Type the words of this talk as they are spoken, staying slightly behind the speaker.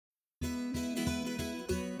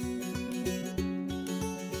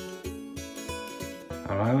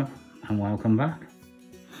Hello and welcome back.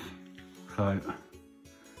 So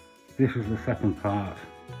this is the second part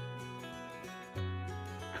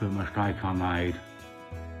to a mistake I made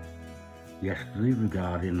yesterday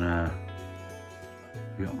regarding the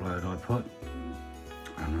upload I put,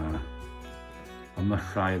 and I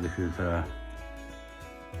must say this is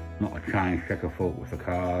not a change checker fault with the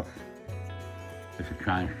cards, it's a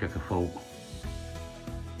change checker fault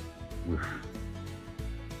with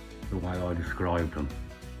the way I described them.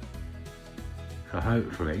 So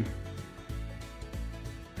hopefully,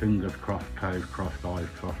 fingers crossed, toes crossed, eyes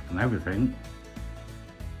crossed and everything,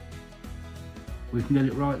 we can get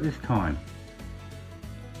it right this time.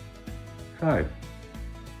 So,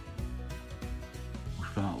 we'll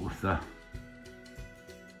start with the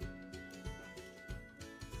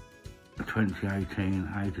 2018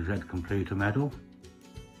 A to Z Completer Medal,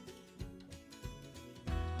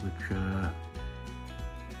 which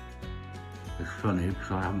is funny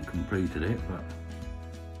because I haven't completed it, but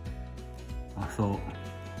I thought,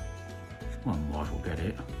 well, I might as well get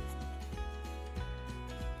it.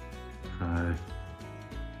 So,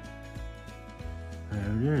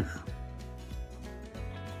 there it is.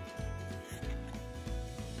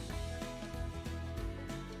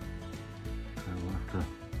 So we'll have to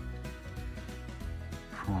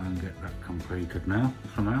try and get that completed now,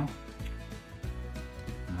 somehow.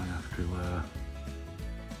 I have to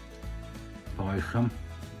buy some.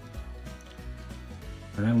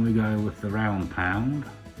 And then we go with the round pound.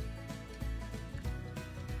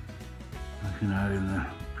 As you know, in the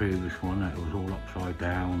previous one it was all upside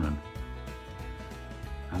down,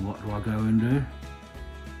 and what do I go and do?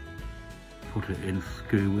 Put it in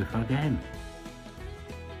skew with again.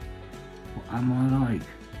 What am I like?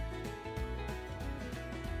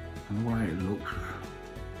 And the way it looks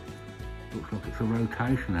like it's a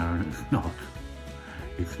rotation error, and it's not.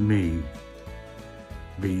 It's me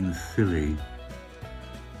being silly,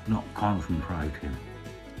 not concentrating.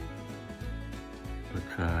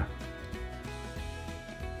 But at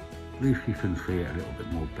least you can see it a little bit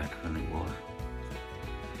more better than it was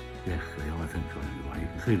yesterday, I think so anyway. You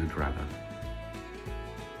can see the dragon.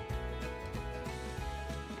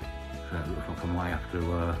 So it looks like I might have to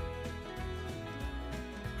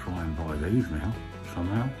try and buy these now,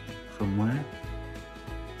 somehow, somewhere.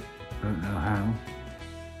 Don't know how.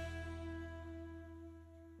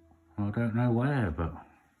 I don't know where, but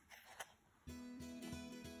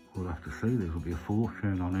we'll have to see. This will be a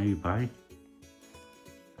fortune on eBay.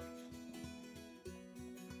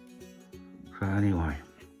 So anyway,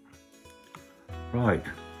 right,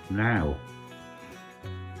 now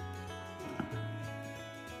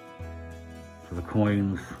for the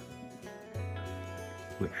coins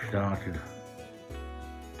which started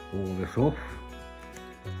all this off.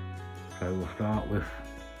 So we'll start with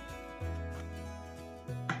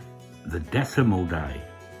the decimal day.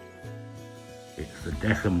 It's the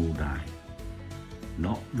decimal day,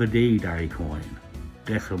 not the D-Day coin,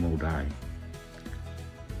 decimal day,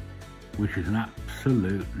 which is an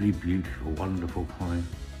absolutely beautiful, wonderful coin.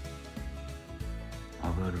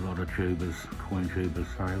 I've heard a lot of tubers, coin tubers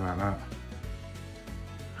say about that,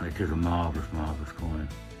 and it is a marvellous, marvellous coin.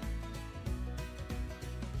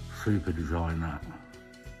 Super design, that.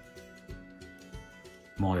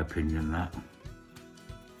 My opinion, that.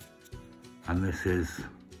 And this is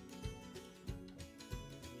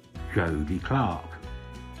Jodie Clark.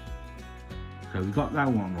 So we got that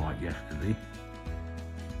one right yesterday,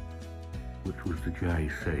 which was the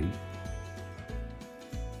JC.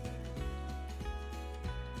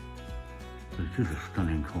 It's just a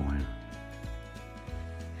stunning coin.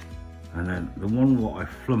 And then the one what I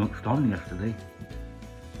flummoxed on yesterday,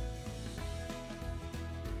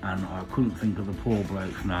 and I couldn't think of the poor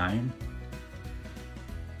bloke's name.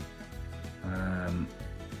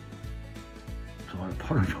 So I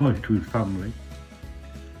apologise to his family.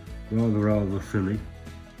 Rather silly.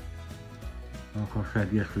 Like I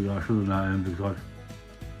said yesterday, I should have known because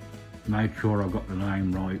I made sure I got the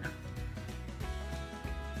name right,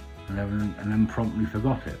 and then promptly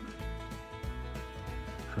forgot it.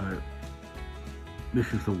 So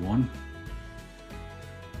this is the one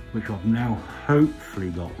which I've now hopefully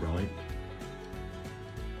got right.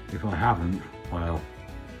 If I haven't, well,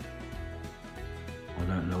 I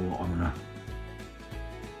don't know what I'm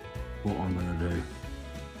gonna do.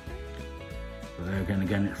 But there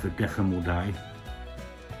again, it's the decimal day,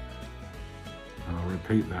 and I'll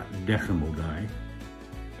repeat that, decimal day,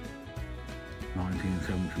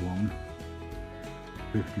 1971,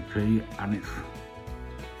 50p, and it's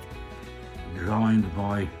designed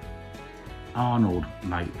by Arnold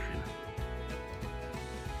Machin.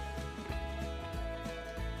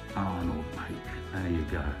 Arnold Machin. There you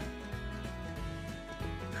go.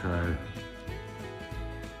 So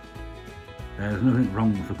there's nothing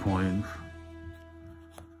wrong with the coins.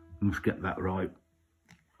 I must get that right.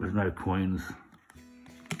 There's no coins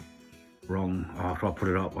wrong. After I put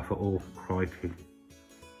it up, I thought, oh crikey,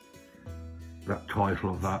 that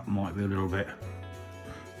title of that might be a little bit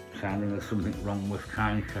sounding there's something wrong with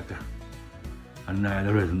Change Checker. And no,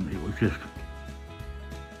 there isn't. It was just,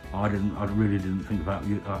 I really didn't think about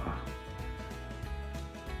you.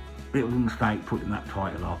 It was a mistake putting that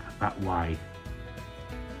title up that way.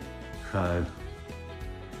 So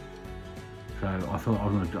I thought I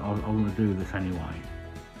was gonna do this anyway,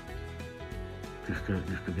 just to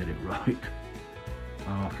get it right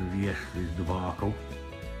after the yesterday's debacle.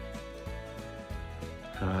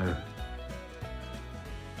 So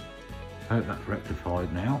I hope that's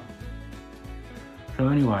rectified now. So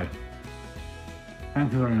anyway,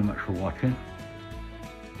 thank you very much for watching.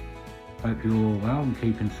 Hope you're all well and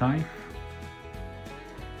keeping safe.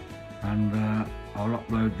 And I'll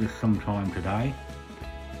upload this sometime today.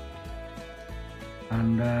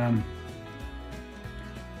 And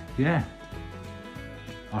yeah,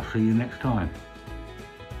 I'll see you next time.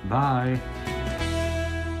 Bye.